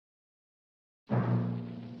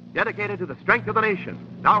dedicated to the strength of the nation,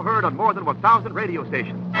 now heard on more than 1,000 radio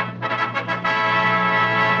stations.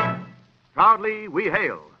 Proudly, we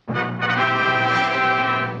hail.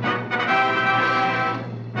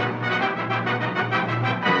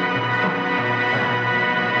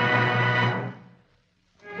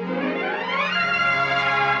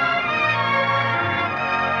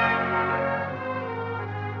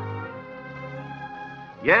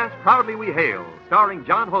 Yes, Proudly We Hail, starring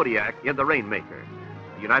John Hodiak in The Rainmaker,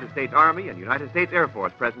 the United States Army and United States Air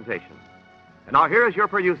Force presentation. And now here is your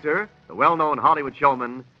producer, the well-known Hollywood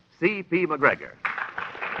showman, C.P. McGregor.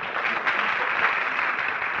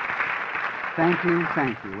 Thank you,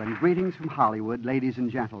 and greetings from Hollywood, ladies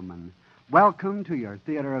and gentlemen. Welcome to your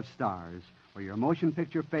Theater of Stars, where your motion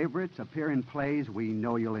picture favorites appear in plays we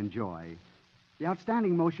know you'll enjoy. The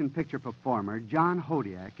outstanding motion picture performer, John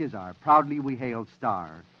Hodiak, is our Proudly We Hail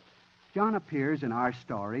star. John appears in our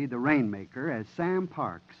story, The Rainmaker, as Sam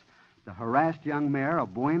Parks, the harassed young mayor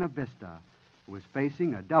of Buena Vista, who is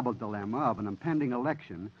facing a double dilemma of an impending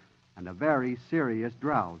election and a very serious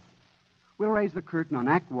drought. We'll raise the curtain on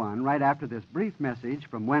Act One right after this brief message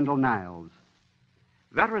from Wendell Niles.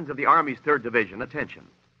 Veterans of the Army's 3rd Division, attention.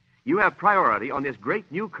 You have priority on this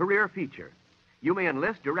great new career feature. You may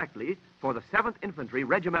enlist directly for the 7th Infantry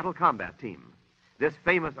Regimental Combat Team. This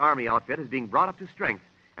famous Army outfit is being brought up to strength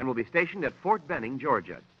and will be stationed at Fort Benning,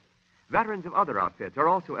 Georgia. Veterans of other outfits are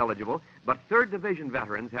also eligible, but 3rd Division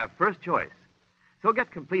veterans have first choice. So get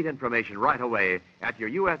complete information right away at your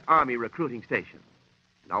U.S. Army recruiting station.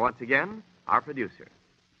 Now, once again, our producer.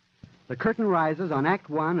 The curtain rises on Act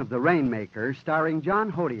One of The Rainmaker, starring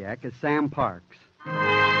John Hodiak as Sam Parks.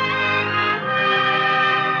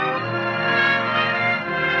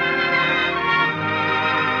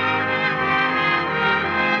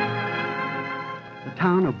 The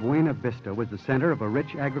town of Buena Vista was the center of a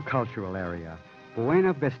rich agricultural area.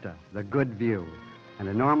 Buena Vista, the good view. And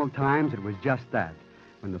in normal times, it was just that,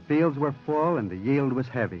 when the fields were full and the yield was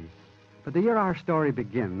heavy. But the year our story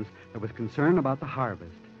begins, there was concern about the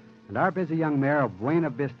harvest. And our busy young mayor of Buena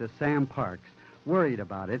Vista, Sam Parks, worried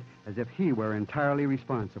about it as if he were entirely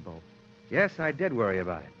responsible. Yes, I did worry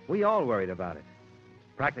about it. We all worried about it.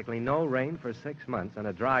 Practically no rain for 6 months and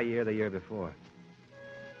a dry year the year before.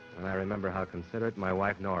 And I remember how considerate my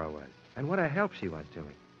wife Nora was. And what a help she was to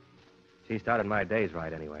me. She started my days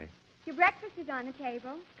right anyway. Your breakfast is on the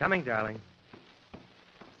table. Coming, darling.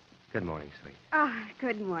 Good morning, sweet. Oh,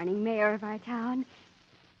 good morning, Mayor of our town.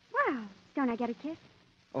 Well, don't I get a kiss?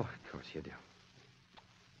 Oh, of course you do.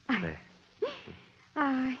 There.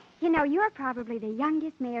 You know, you're probably the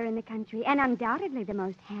youngest mayor in the country and undoubtedly the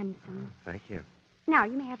most handsome. Thank you. Now,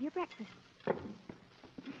 you may have your breakfast. What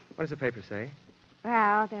does the paper say?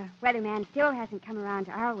 Well, the weatherman still hasn't come around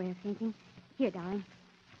to our way of thinking. Here, darling.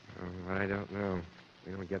 Oh, I don't know.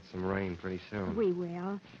 We're going to get some rain pretty soon. We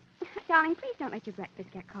will. Darling, please don't let your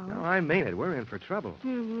breakfast get cold. No, I mean it. We're in for trouble.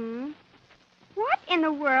 Mm-hmm. What in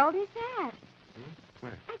the world is that?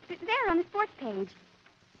 Where? There on the sports page.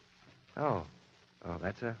 Oh,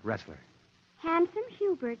 that's a wrestler. Handsome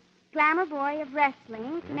Hubert, glamour boy of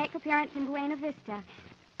wrestling, to make appearance in Buena Vista.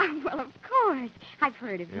 Oh, well, of course. I've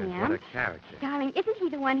heard of him. What a character. Darling, isn't he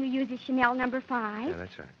the one who uses Chanel number 5? Yeah,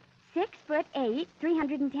 that's right. 6'8",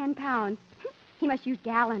 310 pounds. He must use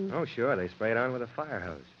gallons. Oh, sure. They spray it on with a fire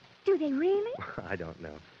hose. Do they really? I don't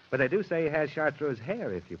know. But they do say he has chartreuse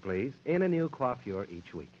hair, if you please, in a new coiffure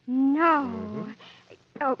each week. No. Mm-hmm.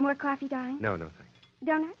 Oh, more coffee, darling? No, thanks.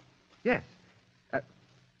 Donuts? Yes.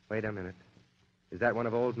 Wait a minute. Is that one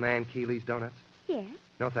of Old Man Keeley's donuts? Yes.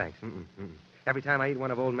 No, thanks. Every time I eat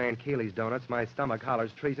one of Old Man Keeley's donuts, my stomach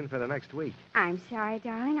hollers treason for the next week. I'm sorry,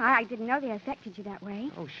 darling. I didn't know they affected you that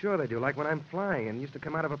way. Oh, sure they do, like when I'm flying and used to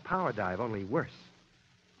come out of a power dive, only worse.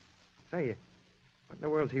 Say, what in the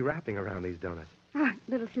world's he wrapping around these donuts? Oh,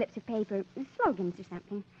 little slips of paper, slogans or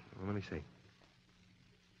something. Well, let me see.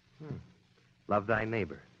 Love thy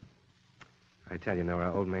neighbor. I tell you,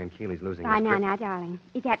 Nora, Old Man Keeley's losing his grip. Now, darling.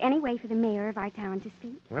 Is that any way for the mayor of our town to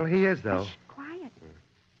speak? Well, he is, though. Shh, quiet.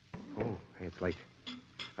 Oh, hey, it's late.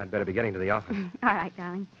 I'd better be getting to the office. All right,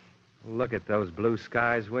 darling. Look at those blue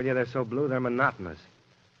skies, will you? They're so blue, they're monotonous.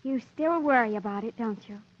 You still worry about it, don't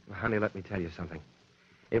you? Well, honey, let me tell you something.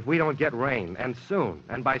 If we don't get rain, and soon,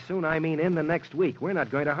 and by soon I mean in the next week, we're not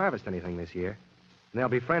going to harvest anything this year. And there'll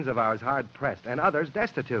be friends of ours hard-pressed, and others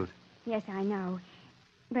destitute. Yes, I know.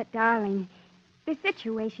 But, darling, the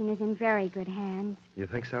situation is in very good hands. You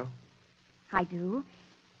think so? I do.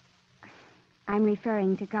 I'm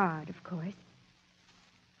referring to God, of course.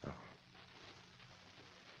 Oh.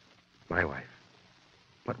 My wife.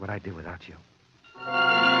 What would I do without you?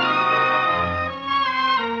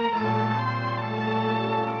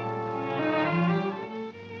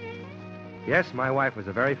 Yes, my wife was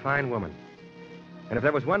a very fine woman. And if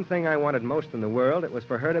there was one thing I wanted most in the world, it was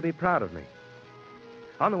for her to be proud of me.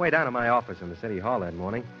 On the way down to my office in the city hall that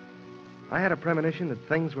morning, I had a premonition that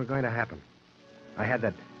things were going to happen. I had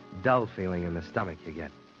that dull feeling in the stomach you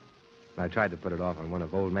get. I tried to put it off on one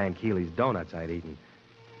of old man Keeley's donuts I'd eaten.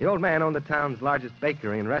 The old man owned the town's largest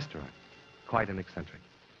bakery and restaurant. Quite an eccentric.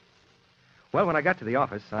 Well, when I got to the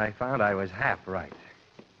office, I found I was half right.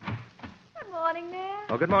 Good morning, Mayor.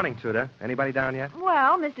 Oh, good morning, Tudor. Anybody down yet?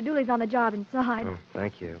 Well, Mr. Dooley's on the job inside. Oh,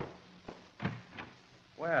 thank you.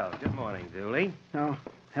 Well, good morning, Dooley. Oh,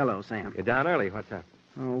 hello, Sam. You're down early. What's up?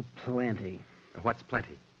 Oh, plenty. What's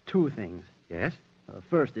plenty? 2 things. Yes?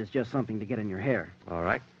 First is just something to get in your hair. All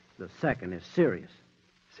right. The second is serious.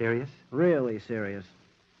 Serious? Really serious.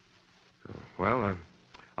 Well,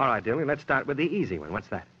 all right, Dooley, let's start with the easy one. What's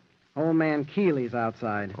that? Old man Keeley's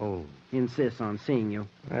outside. Oh. He insists on seeing you.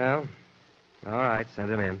 Well, all right,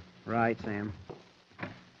 send him in. Right, Sam.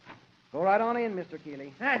 Go right on in, Mr.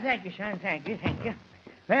 Keeley. Thank you, son. Thank you.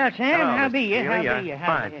 Well, Sam, Hello, how Mr. be you? Keeley. How be you?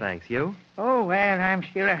 Fine, thanks. You? Oh, well, I'm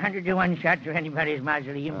still 100 to 1 shot to anybody's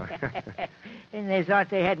mausoleum. Oh. And they thought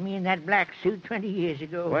they had me in that black suit 20 years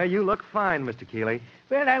ago. Well, you look fine, Mr. Keeley.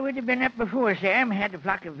 Well, I would have been up before, Sam. Had a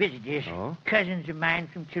flock of visitors. Oh? Cousins of mine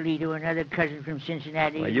from Toledo, another cousin from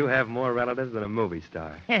Cincinnati. Well, you have more relatives than a movie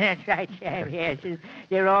star. That's right, Sam, yes.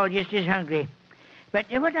 They're all just as hungry. But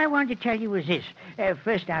what I wanted to tell you was this.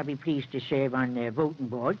 First, I'll be pleased to serve on the voting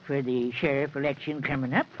board for the sheriff election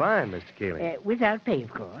coming up. Fine, Mr. Keeley. Without pay,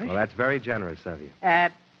 of course. Well, that's very generous of you.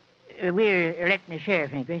 We're electing a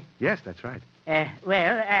sheriff, ain't we? Yes, that's right. I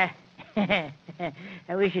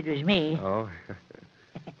wish it was me. Oh.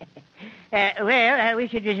 I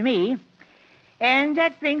wish it was me. And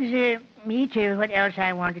that brings me to what else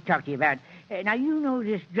I want to talk to you about. Now, you know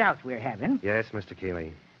this drought we're having. Yes, Mr.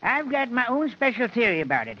 Keeley. I've got my own special theory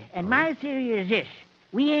about it. And my theory is this.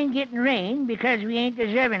 We ain't getting rain because we ain't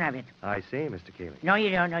deserving of it. I see, Mr. Keeley. No, you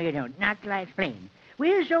don't. Not till I explain.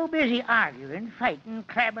 We're so busy arguing, fighting,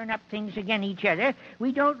 clabbering up things against each other,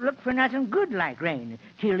 we don't look for nothing good like rain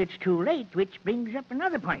till it's too late, which brings up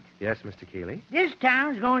another point. Yes, Mr. Keeley. This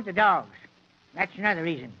town's going to dogs. That's another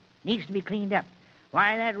reason. Needs to be cleaned up.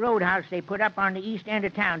 Why, that roadhouse they put up on the east end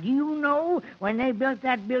of town, do you know when they built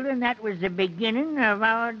that building, that was the beginning of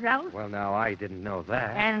our drought? Well, now, I didn't know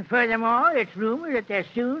that. And furthermore, it's rumored that they're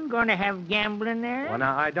soon going to have gambling there. Well,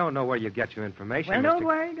 now, I don't know where you get your information, Well,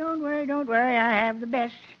 Mr. don't worry. I have the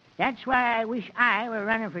best. That's why I wish I were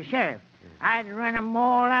running for sheriff. I'd run 'em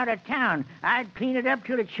all out of town. I'd clean it up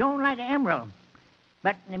till it shone like an emerald.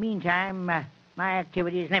 But in the meantime, my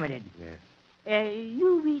activity is limited. Yes.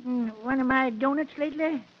 You eaten one of my donuts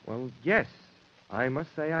lately? Well, yes. I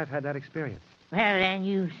must say I've had that experience. Well, then,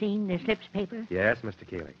 you've seen the slips paper? Yes, Mr.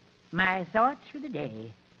 Keeley. My thoughts for the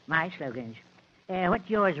day. My slogans. What's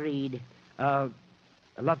yours read? Love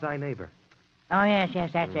thy neighbor. Oh, yes,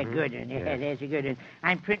 that's a good one. Yes. That's a good one.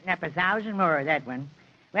 I'm printing up 1,000 more of that one.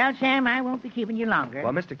 Well, Sam, I won't be keeping you longer.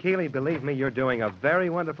 Well, Mr. Keeley, believe me, you're doing a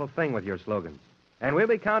very wonderful thing with your slogans. And we'll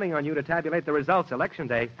be counting on you to tabulate the results Election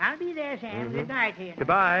Day. I'll be there, Sam. Good night to you.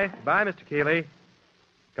 Goodbye. Goodbye, Mr. Keeley.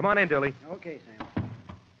 Come on in, Dooley. Okay, Sam.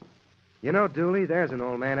 You know, Dooley, there's an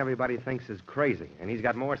old man everybody thinks is crazy, and he's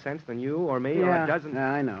got more sense than you or me or a dozen...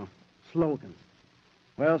 Yeah, I know. Slogans.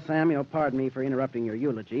 Well, Sam, you'll pardon me for interrupting your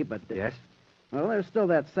eulogy, but... Yes? Well, there's still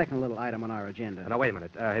that second little item on our agenda. Now, wait a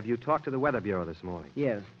minute. Have you talked to the Weather Bureau this morning?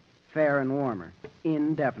 Yes. Fair and warmer.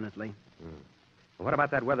 Indefinitely. Well, what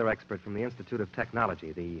about that weather expert from the Institute of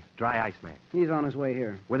Technology, the dry ice man? He's on his way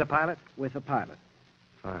here. With a pilot? With a pilot.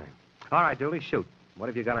 Fine. All right, Dooley, shoot. What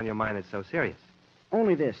have you got on your mind that's so serious?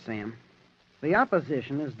 Only this, Sam. The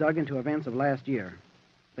opposition has dug into events of last year.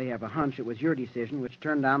 They have a hunch it was your decision which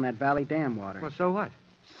turned down that Valley Dam water. Well, so what?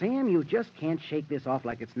 Sam, you just can't shake this off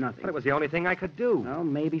like it's nothing. But it was the only thing I could do. Well,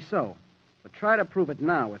 maybe so. But try to prove it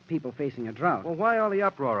now with people facing a drought. Well, why all the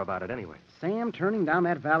uproar about it anyway? Sam, turning down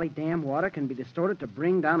that Valley Dam water can be distorted to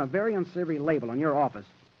bring down a very unsavory label on your office.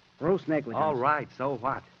 Gross negligence. All right, so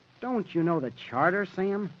what? Don't you know the charter,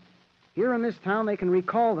 Sam? Here in this town, they can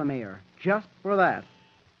recall the mayor just for that.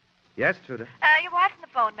 Yes, Truda. Your wife's on the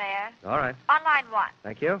phone, Mayor. All right. On line 1.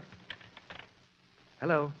 Thank you.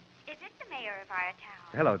 Hello. Is it the mayor of our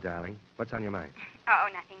town? Hello, darling. What's on your mind? Oh,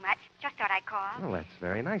 nothing much. Just thought I'd call. Well, that's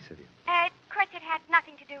very nice of you. Of course, it had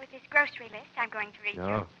nothing to do with this grocery list I'm going to read you.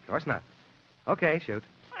 No, of course not. Okay, shoot.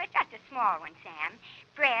 Well, it's just a small one, Sam.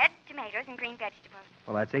 Bread, tomatoes, and green vegetables.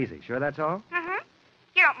 Well, that's easy. Sure that's all? Mm-hmm.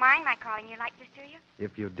 You don't mind my calling you like this, do you?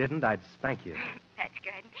 If you didn't, I'd spank you. That's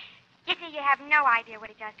good. You see, you have no idea what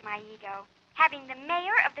it does to my ego. Having the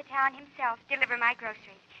mayor of the town himself deliver my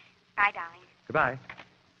groceries. Bye, darling. Goodbye.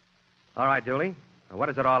 All right, Dooley. What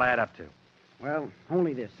does it all add up to? Well,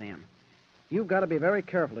 only this, Sam. You've got to be very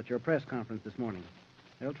careful at your press conference this morning.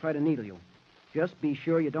 They'll try to needle you. Just be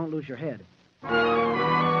sure you don't lose your head.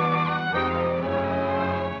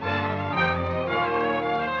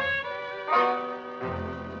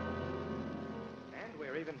 And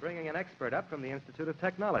we're even bringing an expert up from the Institute of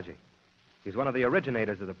Technology. He's one of the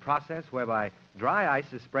originators of the process whereby dry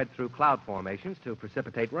ice is spread through cloud formations to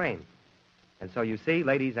precipitate rain. And so you see,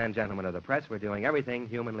 ladies and gentlemen of the press, we're doing everything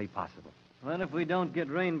humanly possible. What if we don't get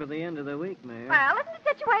rain by the end of the week, Mayor? Well, isn't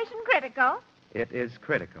the situation critical? It is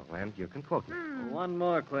critical, and you can quote me. One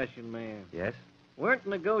more question, Mayor. Yes? Weren't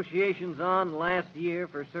negotiations on last year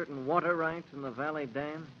for certain water rights in the Valley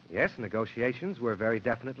Dam? Yes, negotiations were very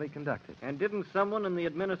definitely conducted. And didn't someone in the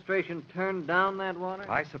administration turn down that water?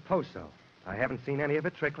 I suppose so. I haven't seen any of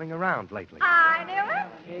it trickling around lately. I knew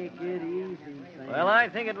it. Take it easy, Sam. Well, I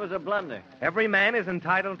think it was a blunder. Every man is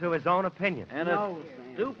entitled to his own opinion. And No, a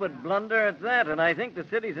Sam. stupid blunder at that, and I think the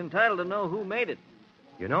city's entitled to know who made it.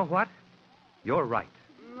 You know what? You're right.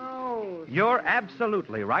 No. You're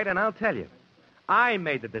absolutely right, and I'll tell you. I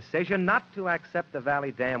made the decision not to accept the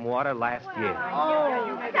Valley Dam water last year.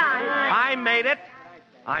 I made it.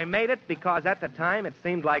 I made it because at the time it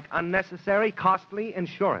seemed like unnecessary, costly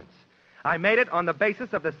insurance. I made it on the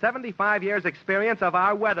basis of the 75 years' experience of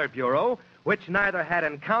our Weather Bureau, which neither had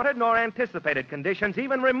encountered nor anticipated conditions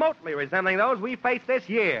even remotely resembling those we face this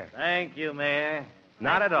year. Thank you, Mayor.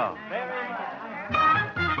 Not at all.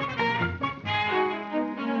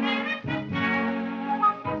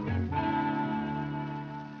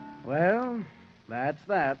 Well, that's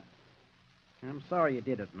that. I'm sorry you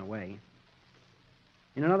did it in a way.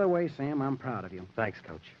 In another way, Sam, I'm proud of you. Thanks,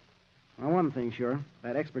 Coach. Well, one thing sure,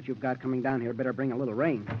 that expert you've got coming down here better bring a little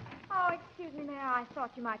rain. Oh, excuse me, Mayor. I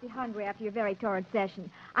thought you might be hungry after your very torrid session.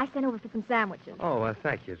 I sent over for some sandwiches. Oh,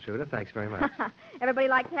 thank you, Truda. Thanks very much. Everybody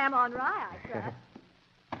likes ham on rye, I trust.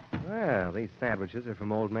 Well, these sandwiches are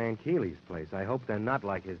from Old Man Keeley's place. I hope they're not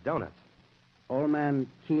like his donuts. Old man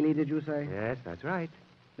Keeley, did you say? Yes, that's right.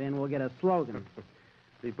 Then we'll get a slogan. Is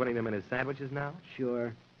he putting them in his sandwiches now?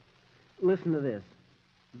 Sure. Listen to this.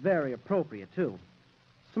 Very appropriate, too.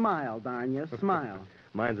 Smile, darn you, smile.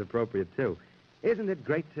 Mine's appropriate, too. Isn't it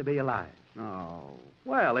great to be alive? Oh.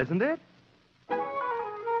 Well, isn't it?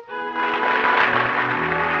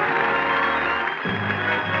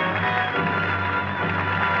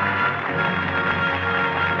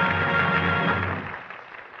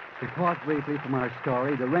 We pause briefly from our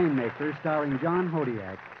story, The Rainmaker, starring John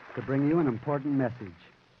Hodiak, to bring you an important message.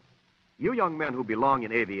 You young men who belong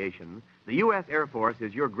in aviation, the U.S. Air Force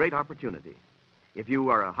is your great opportunity. If you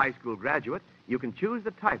are a high school graduate, you can choose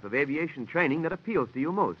the type of aviation training that appeals to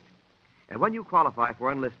you most. And when you qualify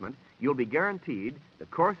for enlistment, you'll be guaranteed the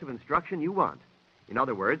course of instruction you want. In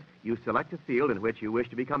other words, you select a field in which you wish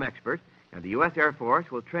to become expert, and the U.S. Air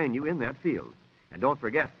Force will train you in that field. And don't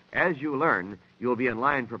forget, as you learn, you'll be in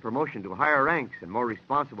line for promotion to higher ranks and more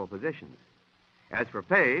responsible positions. As for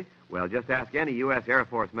pay, well, just ask any U.S. Air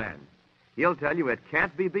Force man. He'll tell you it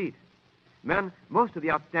can't be beat. Men, most of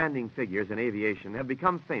the outstanding figures in aviation have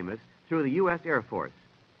become famous through the U.S. Air Force.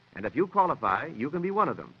 And if you qualify, you can be one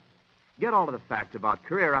of them. Get all of the facts about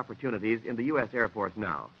career opportunities in the U.S. Air Force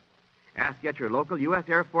now. Ask at your local U.S.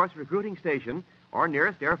 Air Force recruiting station or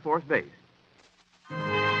nearest Air Force base.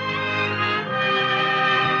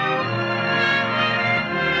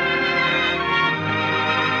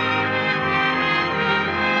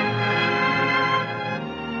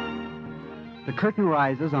 The curtain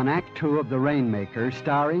rises on Act Two of The Rainmaker,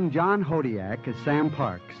 starring John Hodiak as Sam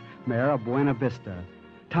Parks, mayor of Buena Vista.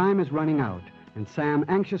 Time is running out, and Sam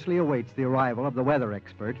anxiously awaits the arrival of the weather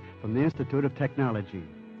expert from the Institute of Technology.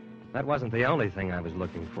 That wasn't the only thing I was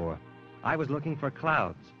looking for. I was looking for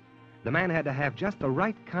clouds. The man had to have just the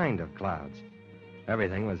right kind of clouds.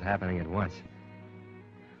 Everything was happening at once.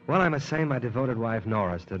 Well, I must say my devoted wife,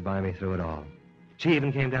 Nora, stood by me through it all. She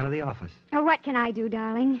even came down to the office. Oh, what can I do,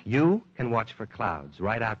 darling? You can watch for clouds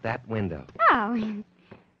right out that window. Oh.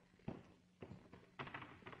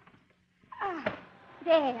 Oh,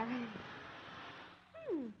 there.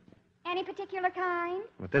 Any particular kind?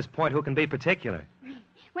 At this point, who can be particular?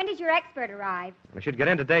 When does your expert arrive? We should get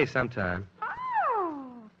in today sometime.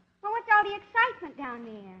 Oh. Well, what's all the excitement down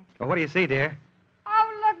there? Well, what do you see, dear?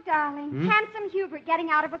 Oh, look, darling. Handsome Hubert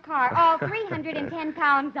getting out of a car, all 310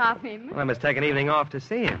 pounds off him. Well, I must take an evening off to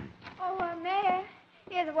see him. Oh, Mayor,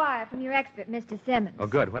 here's a wire from your expert, Mr. Simmons. Oh,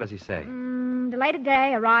 good. What does he say? Delay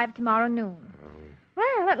today, arrive tomorrow noon.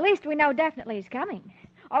 Well, at least we know definitely he's coming.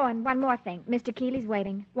 Oh, and one more thing. Mr. Keeley's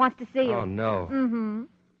waiting. Wants to see you. Oh, no. Mm-hmm.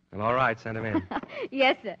 Well, All right, send him in.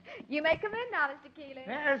 Yes, sir. You may come in now, Mr. Keeley.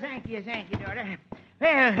 Well, thank you, daughter.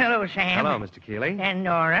 Well, hello, Sam. Hello, Mr. Keeley. And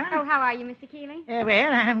Nora. Oh, how are you, Mr. Keeley?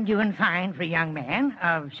 Well, I'm doing fine for a young man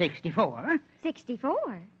of 64.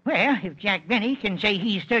 64. Well, if Jack Benny can say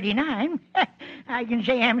he's 39, I can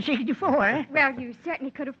say I'm 64. Well, you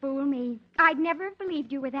certainly could have fooled me. I'd never have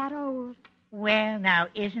believed you were that old. Well, now,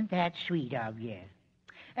 isn't that sweet of you?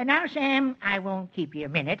 Now, Sam, I won't keep you a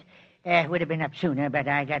minute. Would have been up sooner, but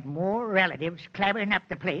I got more relatives clambering up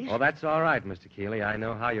the place. Well, that's all right, Mr. Keeley. I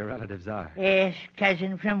know how your relatives are. Yes,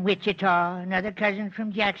 cousin from Wichita, another cousin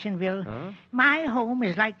from Jacksonville. Huh? My home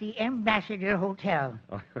is like the Ambassador Hotel.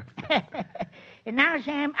 Oh. And now,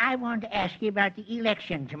 Sam, I want to ask you about the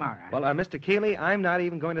election tomorrow. Well, Mr. Keeley, I'm not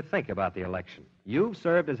even going to think about the election. You've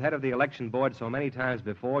served as head of the election board so many times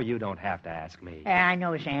before, you don't have to ask me. I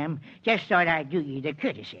know, Sam. Just thought I'd do you the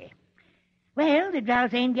courtesy. Well, the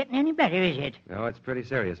drought ain't getting any better, is it? No, it's pretty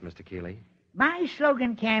serious, Mr. Keeley. My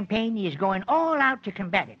slogan campaign is going all out to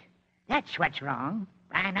combat it. That's what's wrong,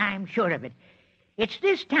 and I'm sure of it. It's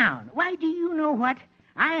this town. Why, do you know what?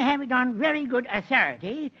 I have it on very good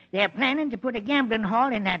authority. They're planning to put a gambling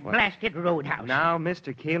hall in that blasted roadhouse. Now,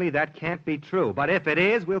 Mr. Keeley, that can't be true. But if it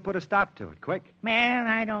is, we'll put a stop to it. Quick. Well,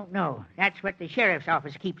 I don't know. That's what the sheriff's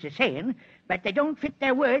office keeps us saying, but they don't fit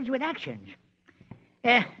their words with actions.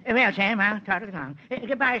 Well, Sam, I'll toddle along.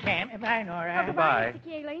 Goodbye, Sam. Bye, Nora. Oh, Goodbye. Mr.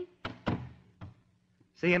 Keeley.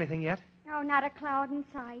 See anything yet? Oh, not a cloud in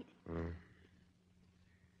sight. You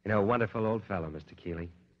know, wonderful old fellow, Mr. Keeley.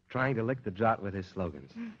 Trying to lick the drought with his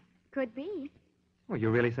slogans. Could be. Oh, you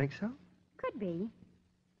really think so? Could be.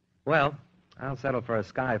 Well, I'll settle for a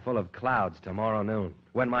sky full of clouds tomorrow noon,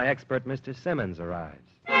 when my expert, Mr. Simmons, arrives.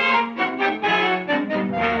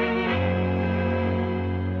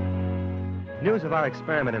 News of our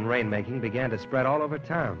experiment in rainmaking began to spread all over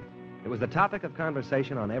town. It was the topic of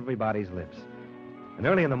conversation on everybody's lips. And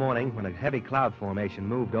early in the morning, when a heavy cloud formation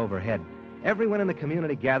moved overhead, everyone in the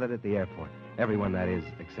community gathered at the airport. Everyone, that is,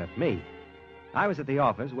 except me. I was at the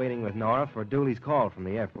office waiting with Nora for Dooley's call from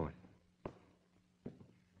the airport.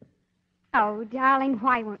 Oh, darling,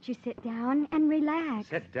 why won't you sit down and relax?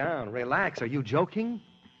 Sit down, relax. Are you joking?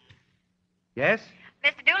 Yes?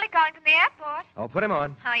 Mr. Dooley calling from the airport. Oh, put him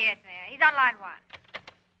on. Oh, yes, sir. He's on line 1.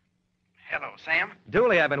 Hello, Sam.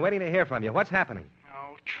 Dooley, I've been waiting to hear from you. What's happening?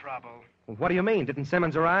 Oh, trouble. What do you mean? Didn't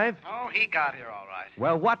Simmons arrive? Oh, he got here all right.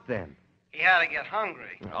 Well, what then? He had to get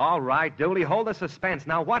hungry. All right, Dooley, hold the suspense.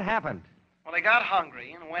 Now, what happened? Well, he got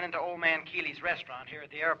hungry and went into Old Man Keeley's restaurant here at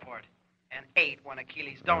the airport and ate one of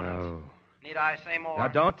Keeley's donuts. Oh. Need I say more? Now,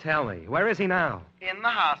 don't tell me. Where is he now? In the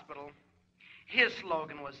hospital. His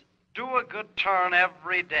slogan was, do a good turn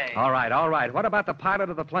every day. All right. What about the pilot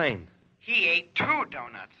of the plane? He ate 2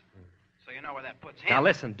 donuts. So you know where that puts him. Now,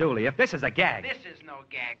 listen, Dooley, if this is a gag... This is no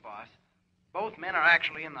gag, boss. Both men are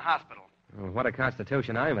actually in the hospital. Oh, what a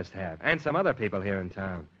constitution I must have. And some other people here in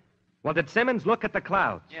town. Well, did Simmons look at the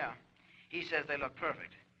clouds? Yeah. He says they look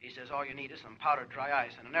perfect. He says all you need is some powdered dry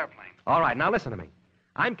ice in an airplane. All right, now listen to me.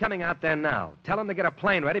 I'm coming out there now. Tell him to get a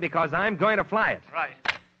plane ready because I'm going to fly it. Right.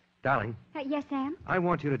 Darling, Yes, Sam? I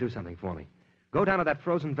want you to do something for me. Go down to that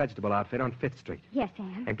frozen vegetable outfit on 5th Street Yes,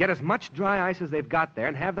 Sam. and get as much dry ice as they've got there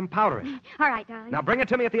and have them powder it. All right, darling. Now bring it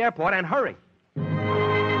to me at the airport and hurry.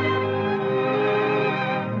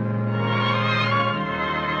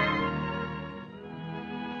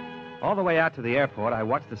 All the way out to the airport, I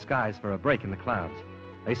watched the skies for a break in the clouds.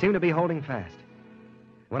 They seemed to be holding fast.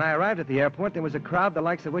 When I arrived at the airport, there was a crowd the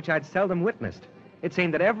likes of which I'd seldom witnessed. It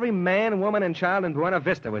seemed that every man, woman, and child in Buena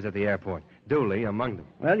Vista was at the airport, Dooley among them.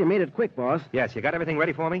 Well, you made it quick, boss. Yes, you got everything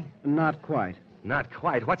ready for me? Not quite. Not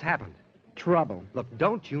quite. What's happened? Trouble. Look,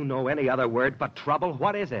 don't you know any other word but trouble?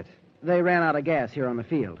 What is it? They ran out of gas here on the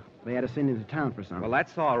field. They had to send into town for some. Well,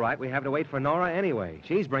 that's all right. We have to wait for Nora anyway.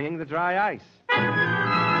 She's bringing the dry ice.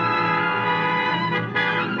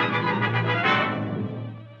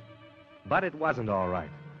 But it wasn't all right.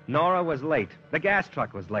 Nora was late. The gas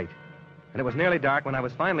truck was late. And it was nearly dark when I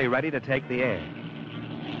was finally ready to take the air.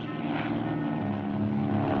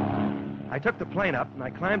 I took the plane up, and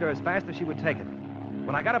I climbed her as fast as she would take it.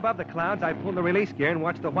 When I got above the clouds, I pulled the release gear and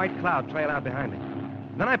watched the white cloud trail out behind me.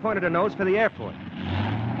 Then I pointed her nose for the airport.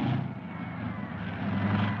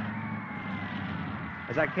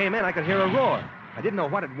 As I came in, I could hear a roar. I didn't know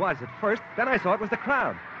what it was at first. Then I saw it was the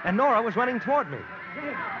crowd, and Nora was running toward me.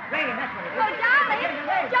 Rain, that's what it is.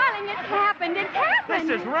 Oh, darling, it's happened. It's happened.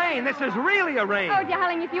 This is rain. This is really a rain. Oh,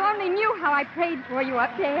 darling, if you only knew how I prayed for you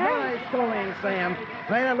up there. Nice going, Sam.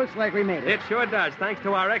 Say, that looks like we made it. It sure does, thanks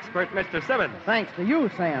to our expert, Mr. Simmons. Thanks to you,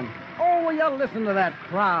 Sam. Oh, will you listen to that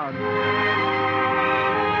crowd?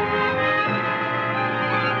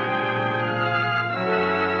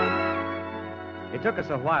 It took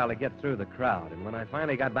us a while to get through the crowd, and when I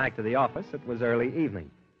finally got back to the office, it was early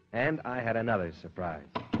evening. And I had another surprise.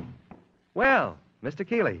 Well, Mr.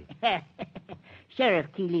 Keeley. Sheriff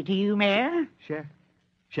Keeley to you, Mayor.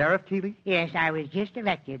 Sheriff Keeley? Yes, I was just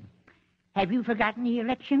elected. Have you forgotten the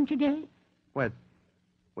election today? What?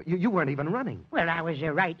 You weren't even running. Well, I was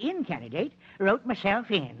a write-in candidate. Wrote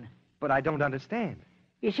myself in. But I don't understand.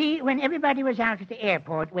 You see, when everybody was out at the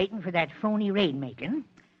airport waiting for that phony rain-making,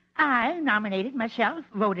 I nominated myself,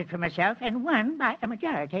 voted for myself, and won by a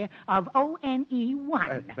majority of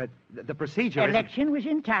ONE1. But the procedure Election was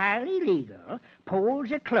entirely legal.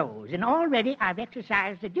 Polls are closed, and already I've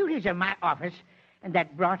exercised the duties of my office, and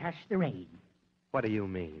that brought us the rain. What do you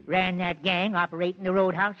mean? Ran that gang operating the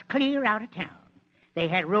roadhouse clear out of town. They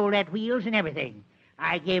had roulette wheels and everything.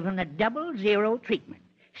 I gave them the 00 treatment.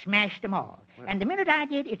 Smashed them all. What? And the minute I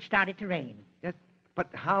did, it started to rain. Yes, but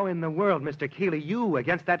how in the world, Mr. Keeley, you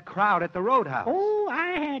against that crowd at the roadhouse? Oh,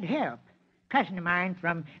 I had help. Cousin of mine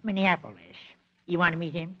from Minneapolis. You want to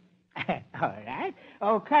meet him? All right.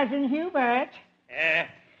 Oh, Cousin Hubert.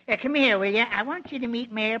 Come here, will you? I want you to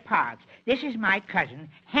meet Mayor Parks. This is my cousin,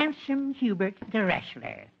 Handsome Hubert the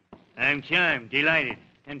wrestler. I'm charmed, delighted,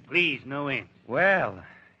 and pleased no end. Well,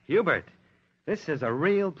 Hubert, this is a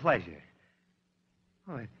real pleasure.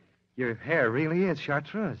 Oh, your hair really is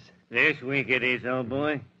chartreuse. This week it is, old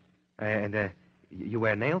boy. And you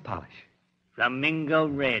wear nail polish. Flamingo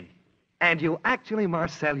red. And you actually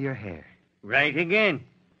marcel your hair. Right again.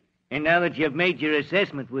 And now that you've made your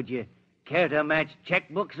assessment, would you care to match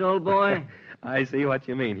checkbooks, old boy? I see what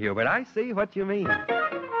you mean, Hubert. I see what you mean.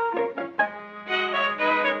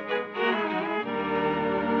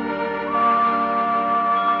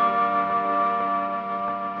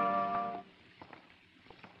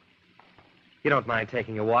 You don't mind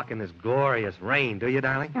taking a walk in this glorious rain, do you,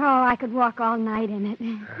 darling? Oh, I could walk all night in it.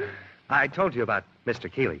 I told you about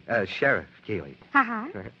Mr. Keeley, Sheriff Keeley. Ha-ha.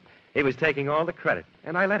 He was taking all the credit,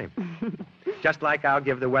 and I let him. Just like I'll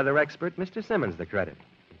give the weather expert, Mr. Simmons, the credit.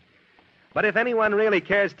 But if anyone really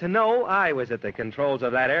cares to know, I was at the controls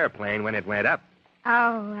of that airplane when it went up.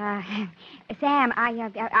 Oh, Sam,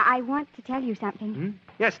 I want to tell you something. Hmm?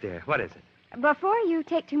 Yes, dear. What is it? Before you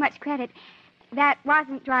take too much credit, that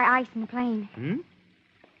wasn't dry ice in the plane. Hmm?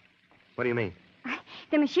 What do you mean?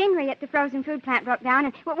 The machinery at the frozen food plant broke down,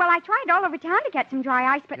 and well, I tried all over town to get some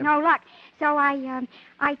dry ice, but no luck. So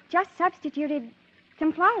I just substituted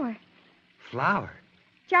some flour. Flour?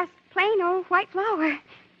 Just plain old white flour.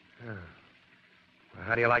 Oh. Well,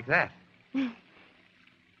 how do you like that?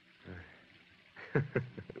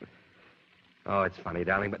 Oh, it's funny,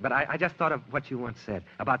 darling, but I just thought of what you once said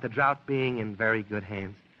about the drought being in very good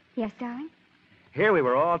hands. Yes, darling? Here we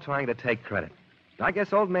were all trying to take credit. I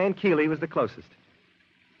guess old man Keeley was the closest.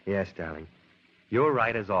 Yes, darling. You're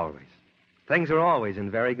right as always. Things are always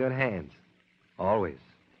in very good hands. Always.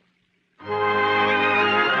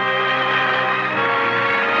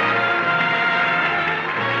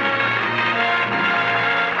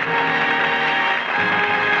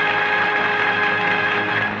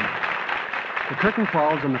 The curtain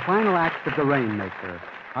falls on the final act of The Rainmaker.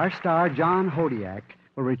 Our star, John Hodiak,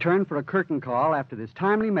 will return for a curtain call after this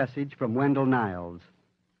timely message from Wendell Niles.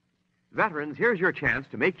 Veterans, here's your chance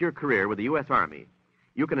to make your career with the U.S. Army.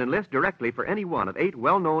 You can enlist directly for any one of 8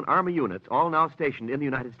 well-known Army units, all now stationed in the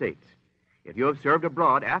United States. If you have served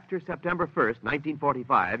abroad after September 1st,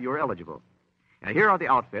 1945, you're eligible. And here are the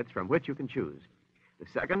outfits from which you can choose.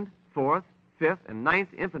 The 2nd, 4th, 5th, and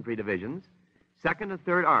 9th Infantry Divisions, 2nd and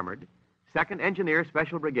 3rd Armored, 2nd Engineer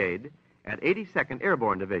Special Brigade, and 82nd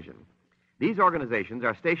Airborne Division. These organizations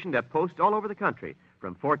are stationed at posts all over the country,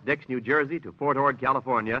 from Fort Dix, New Jersey, to Fort Ord,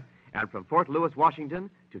 California, and from Fort Lewis, Washington,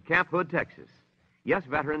 to Camp Hood, Texas. Yes,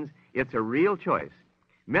 veterans, it's a real choice.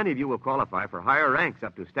 Many of you will qualify for higher ranks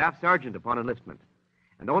up to Staff Sergeant upon enlistment.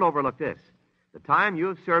 And don't overlook this. The time you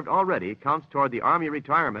have served already counts toward the Army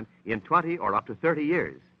retirement in 20 or up to 30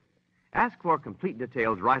 years. Ask for complete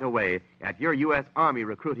details right away at your U.S. Army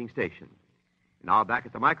recruiting station. Now back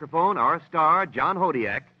at the microphone, our star, John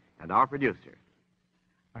Hodiak, and our producer.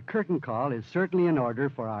 A curtain call is certainly in order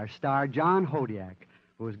for our star, John Hodiak,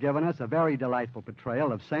 who has given us a very delightful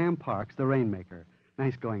portrayal of Sam Parks, the Rainmaker.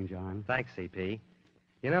 Nice going, John. Thanks, C.P.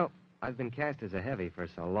 You know, I've been cast as a heavy for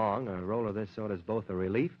so long, a role of this sort is both a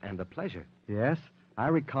relief and a pleasure. Yes, I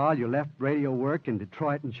recall you left radio work in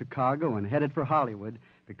Detroit and Chicago and headed for Hollywood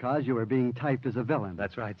because you were being typed as a villain.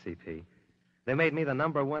 That's right, C.P. They made me the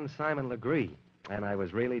 #1 Simon Legree, and I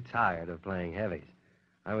was really tired of playing heavies.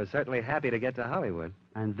 I was certainly happy to get to Hollywood.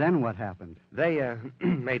 And then what happened? They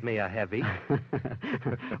made me a heavy.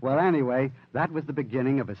 Well, anyway, that was the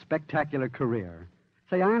beginning of a spectacular career.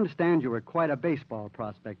 Say, I understand you were quite a baseball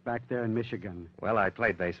prospect back there in Michigan. Well, I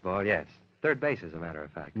played baseball, yes. Third base, as a matter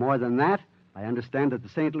of fact. More than that, I understand that the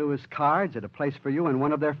St. Louis Cards had a place for you in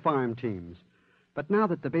one of their farm teams. But now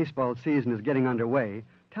that the baseball season is getting underway,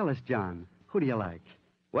 tell us, John, who do you like?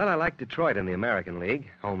 Well, I like Detroit in the American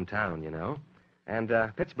League, hometown, you know, and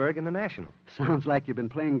Pittsburgh in the National. Sounds like you've been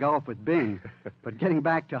playing golf with Bing. But getting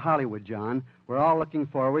back to Hollywood, John, we're all looking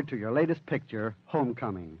forward to your latest picture,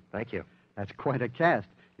 Homecoming. Thank you. That's quite a cast.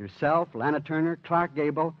 Yourself, Lana Turner, Clark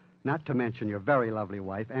Gable, not to mention your very lovely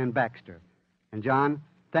wife, Ann Baxter. And, John,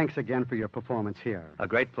 thanks again for your performance here. A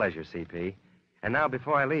great pleasure, C.P. And now,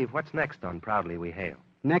 before I leave, what's next on Proudly We Hail?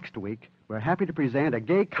 Next week, we're happy to present a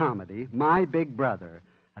gay comedy, My Big Brother,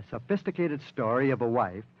 a sophisticated story of a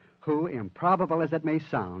wife who, improbable as it may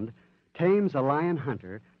sound, tames a lion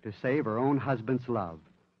hunter to save her own husband's love.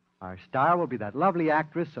 Our star will be that lovely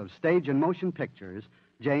actress of stage and motion pictures,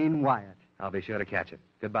 Jane Wyatt. I'll be sure to catch it.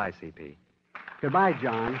 Goodbye, C.P. Goodbye,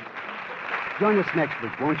 John. Join us next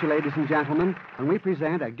week, won't you, ladies and gentlemen, when we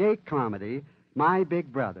present a gay comedy, My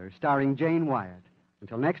Big Brother, starring Jane Wyatt.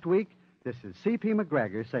 Until next week, this is C.P.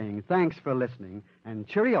 McGregor saying thanks for listening and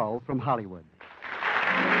cheerio from Hollywood.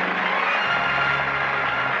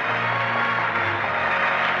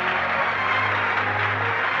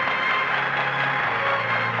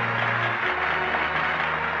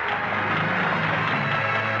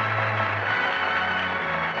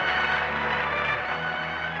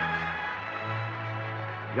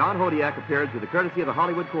 John Hodiak appears with the courtesy of the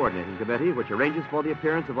Hollywood Coordinating Committee, which arranges for the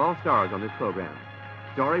appearance of all stars on this program.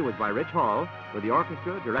 Story was by Rich Hall, with the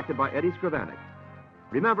orchestra directed by Eddie Scrivanik.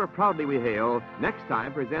 Remember, Proudly We Hail next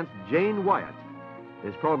time presents Jane Wyatt.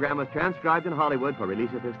 This program was transcribed in Hollywood for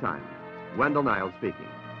release at this time. Wendell Niles speaking.